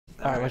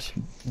Alright, watch.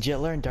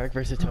 Jitler and Dark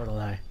versus Total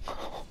Eye.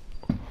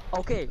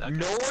 Okay,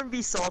 no one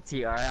be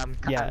salty, alright?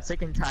 I'm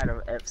sick and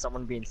tired of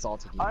someone being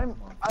salty. I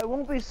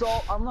won't be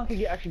I'm not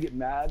gonna actually get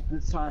mad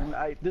this time.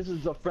 This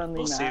is a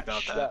friendly match see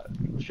about that.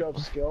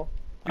 shows skill.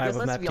 Because Alright, let's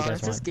what be map do you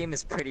honest, guys this want? game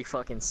is pretty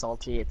fucking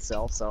salty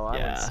itself, so I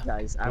Yeah.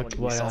 wouldn't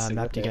be What salty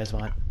map with do you it. guys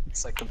want?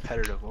 It's like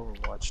competitive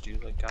Overwatch,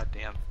 dude. Like,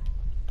 goddamn.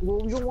 Well,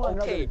 we don't want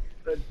Okay.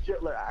 another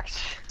Jitler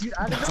action. Dude,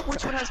 I don't know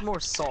which one has more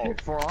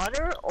salt, For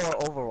Honor or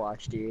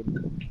Overwatch, dude.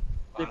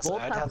 They Honestly,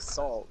 both I'd have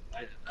salt.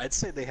 I'd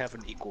say they have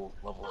an equal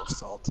level of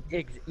salt.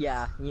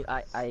 Yeah,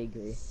 I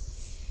agree.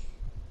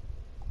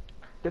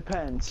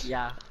 Depends.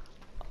 Yeah.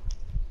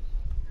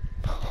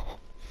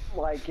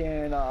 Like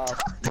in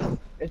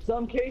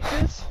some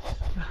cases.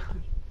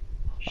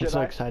 I'm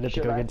so excited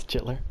to go against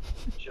Jitler.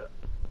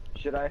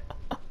 Should I?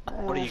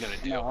 What are you gonna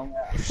do? No,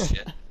 Oh,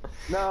 shit.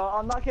 no,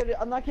 I'm not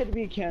gonna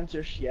be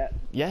cancerous yet.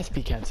 Yes,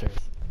 be cancers.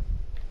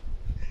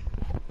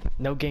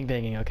 No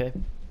gangbanging, okay?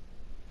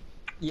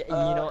 Yeah,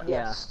 you know,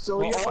 yeah. yes. So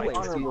well, you have always,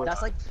 honor dude. mode.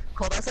 That's like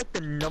the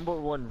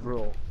 #1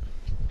 rule.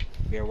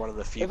 We are one of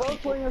the few If I was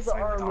people playing as the who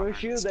fight with honor in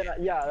Aramushu, this then game.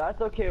 yeah,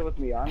 that's okay with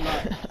me. I'm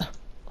not.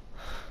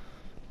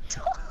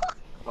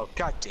 Oh,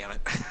 god damn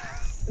it.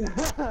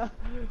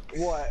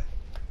 What?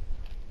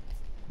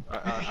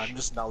 I'm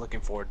just not looking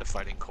forward to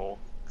fighting Cole,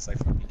 because I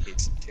fucking hate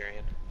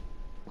Centurion.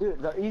 Dude,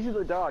 they're easy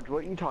to dodge.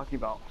 What are you talking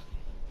about?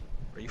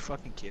 Are you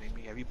fucking kidding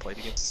me? Have you played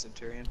against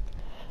Centurion?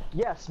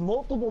 Yes,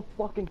 multiple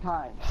fucking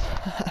times.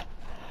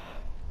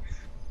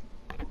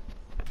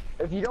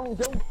 If you don't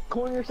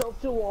coin yourself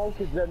to a wall,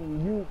 because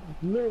then you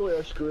literally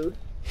are screwed.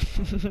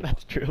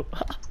 That's true.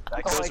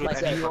 That goes like with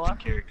that any you fucking are?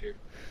 character.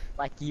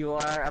 Like you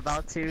are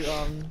about to,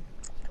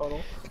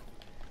 total.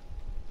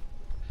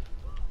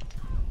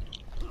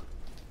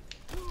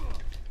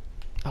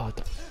 Oh, what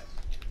the...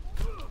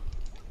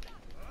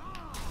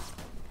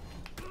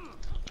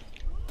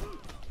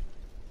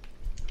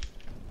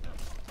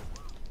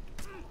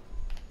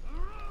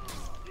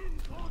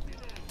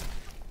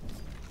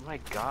 Oh my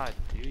god,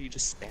 dude, you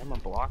just spam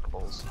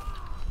unblockables.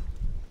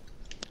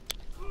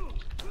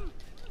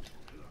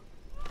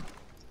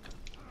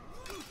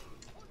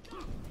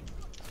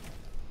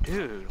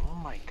 Dude, oh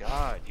my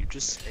god, you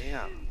just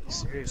spam.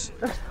 Seriously.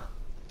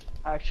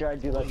 Actually, I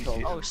do that Holy so.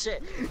 shit. Oh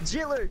shit,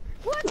 Jitler!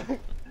 What?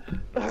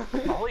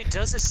 All he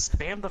does is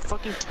spam the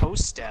fucking toe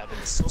stab, and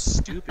it's so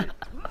stupid.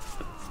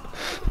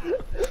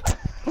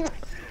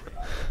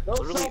 No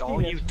Literally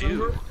all you saltiness, do.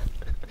 remember?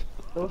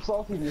 No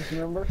saltiness,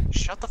 remember?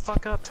 Shut the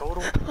fuck up,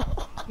 Total.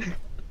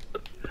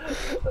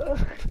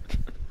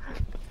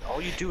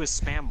 All you do is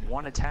spam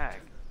one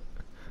attack.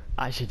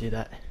 I should do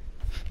that.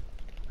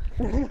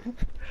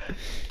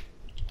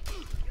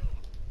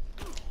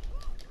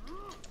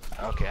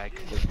 Okay, I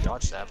could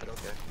dodge that, but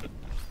okay.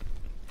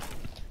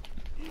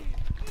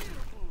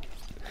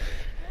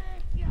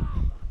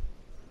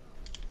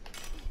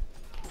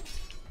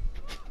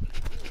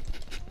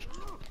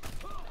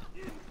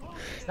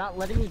 It's not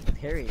letting me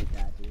parry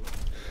that, dude.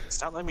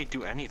 It's not letting me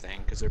do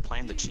anything, because they're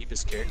playing the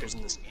cheapest characters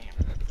in this game.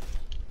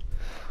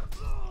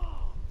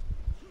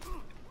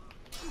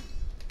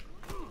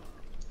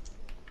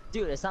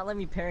 Dude, it's not letting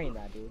me parry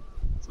that, dude.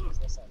 It makes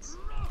no sense.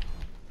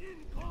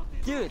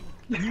 Dude,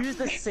 use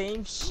the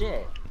same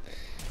shit.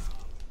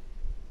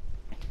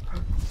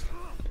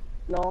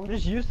 No, I'm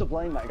just used to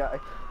playing that guy.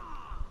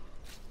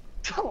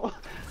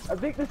 I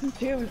think this is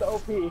Tim's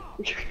OP.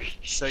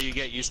 So you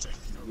get used to,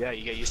 yeah,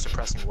 you get used to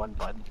pressing one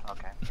button.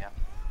 Okay, yeah.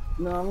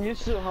 No, I'm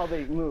used to how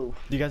they move.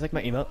 Do you guys like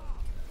my emote?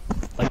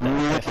 Like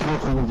that?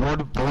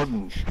 One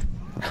button.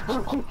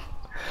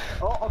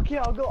 Oh, okay,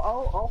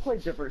 I'll play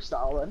different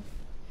style then.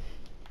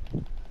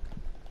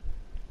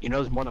 You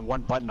know there's more than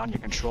one button on your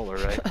controller,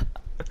 right?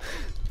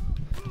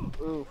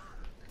 Ooh.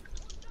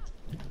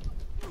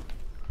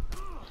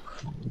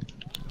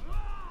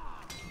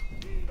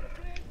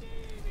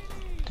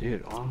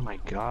 Dude, oh my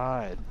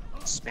god.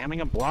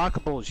 Spamming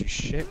unblockables, you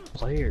shit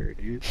player,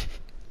 dude.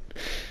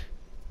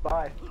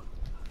 Bye.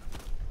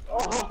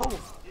 Oh!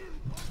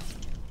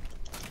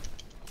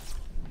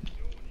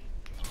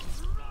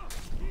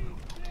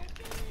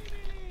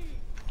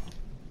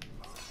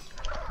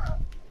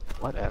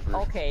 Whatever.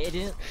 Okay, it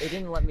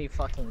didn't let me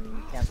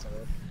fucking cancel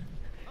it.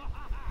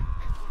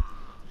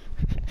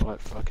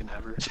 What fucking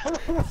ever.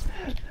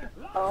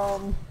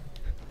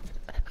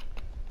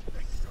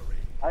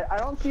 I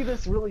don't see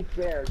this really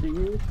fair, do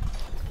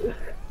you?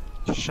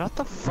 Shut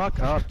the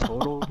fuck up,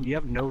 Total. You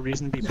have no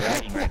reason to be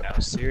bragging right now,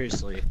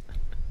 seriously.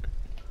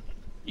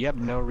 You have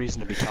no reason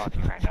to be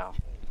talking right now.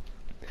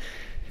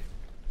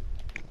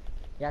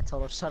 Yeah,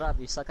 Total, shut up.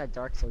 You suck at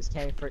Dark Souls.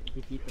 Can't even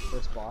defeat the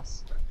first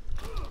boss.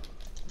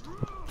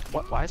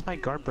 What? Why is my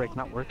guard break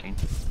not working?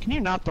 Can you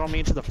not throw me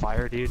into the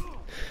fire, dude?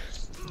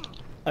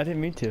 I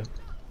didn't mean to.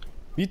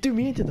 You threw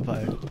me into the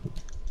fire.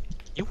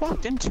 You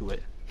walked into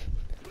it.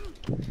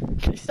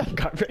 Can you stop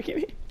guard breaking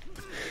me?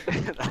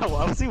 I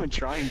wasn't even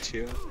trying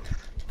to.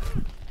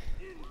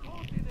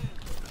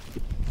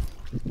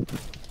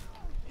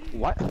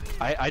 What?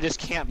 I just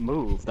can't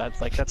move.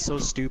 That's so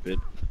stupid.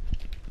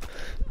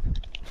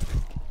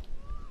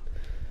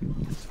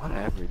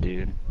 Whatever,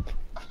 dude.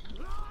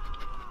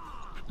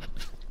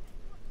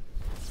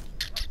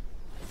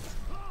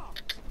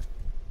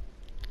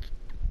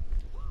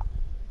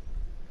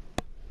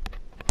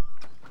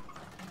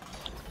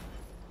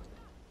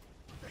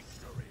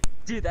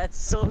 Dude, that's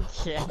so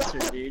cancer,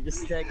 dude.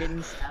 Just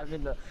getting stabbed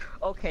in the.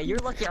 Okay, you're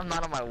lucky I'm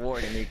not on my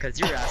ward, dude, because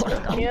you're asking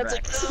about Yeah,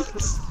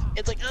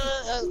 it's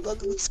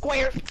like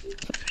square.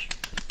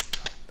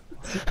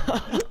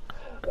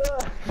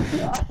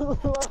 I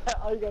love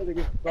how you guys are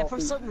getting And for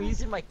salty. some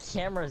reason, my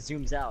camera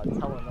zooms out. It's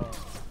hella annoying.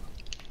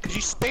 Cause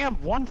you spam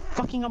one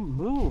fucking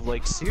move,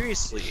 like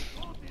seriously.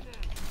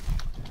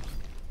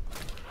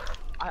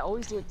 I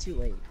always do it too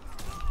late.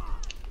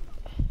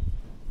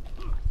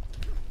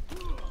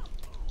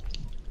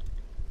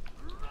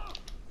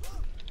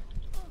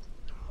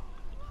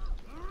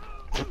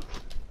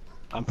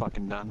 I'm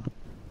fucking done.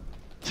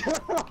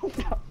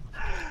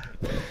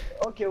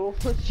 Okay, well,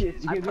 put shit.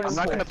 You can be I'm on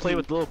not cold. gonna play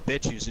with little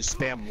bitches who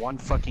spam one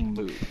fucking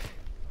move.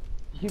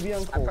 You can be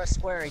on I cold. press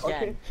square again.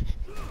 Okay.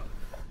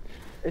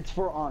 It's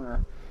for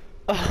honor.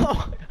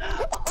 Oh.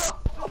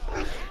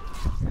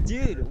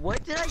 Dude,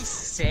 what did I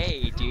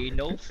say, dude?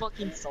 No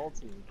fucking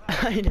salty.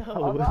 I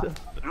know.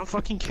 I don't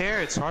fucking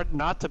care. It's hard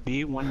not to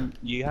be when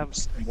you have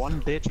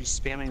one bitch who's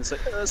spamming. It's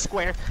like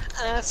square,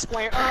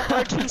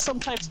 R2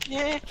 sometimes.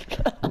 Yeah.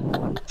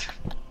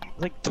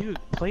 Like, dude,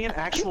 play an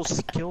actual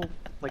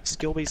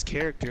skill-based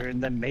character,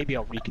 and then maybe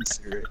I'll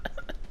reconsider it.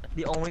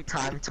 The only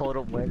time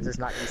Total wins is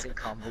not using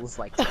combos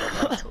like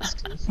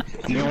Toast.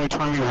 The only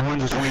time he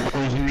wins is when he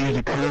plays an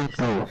easy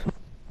character.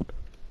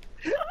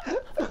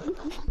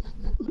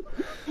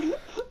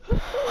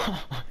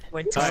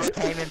 When Toast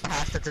came and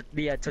passed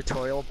the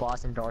tutorial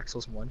boss in Dark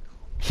Souls 1.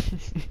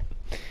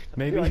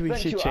 Maybe Dude, I we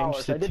spent should 2 change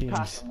hours. the I did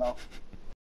pass teams. them though.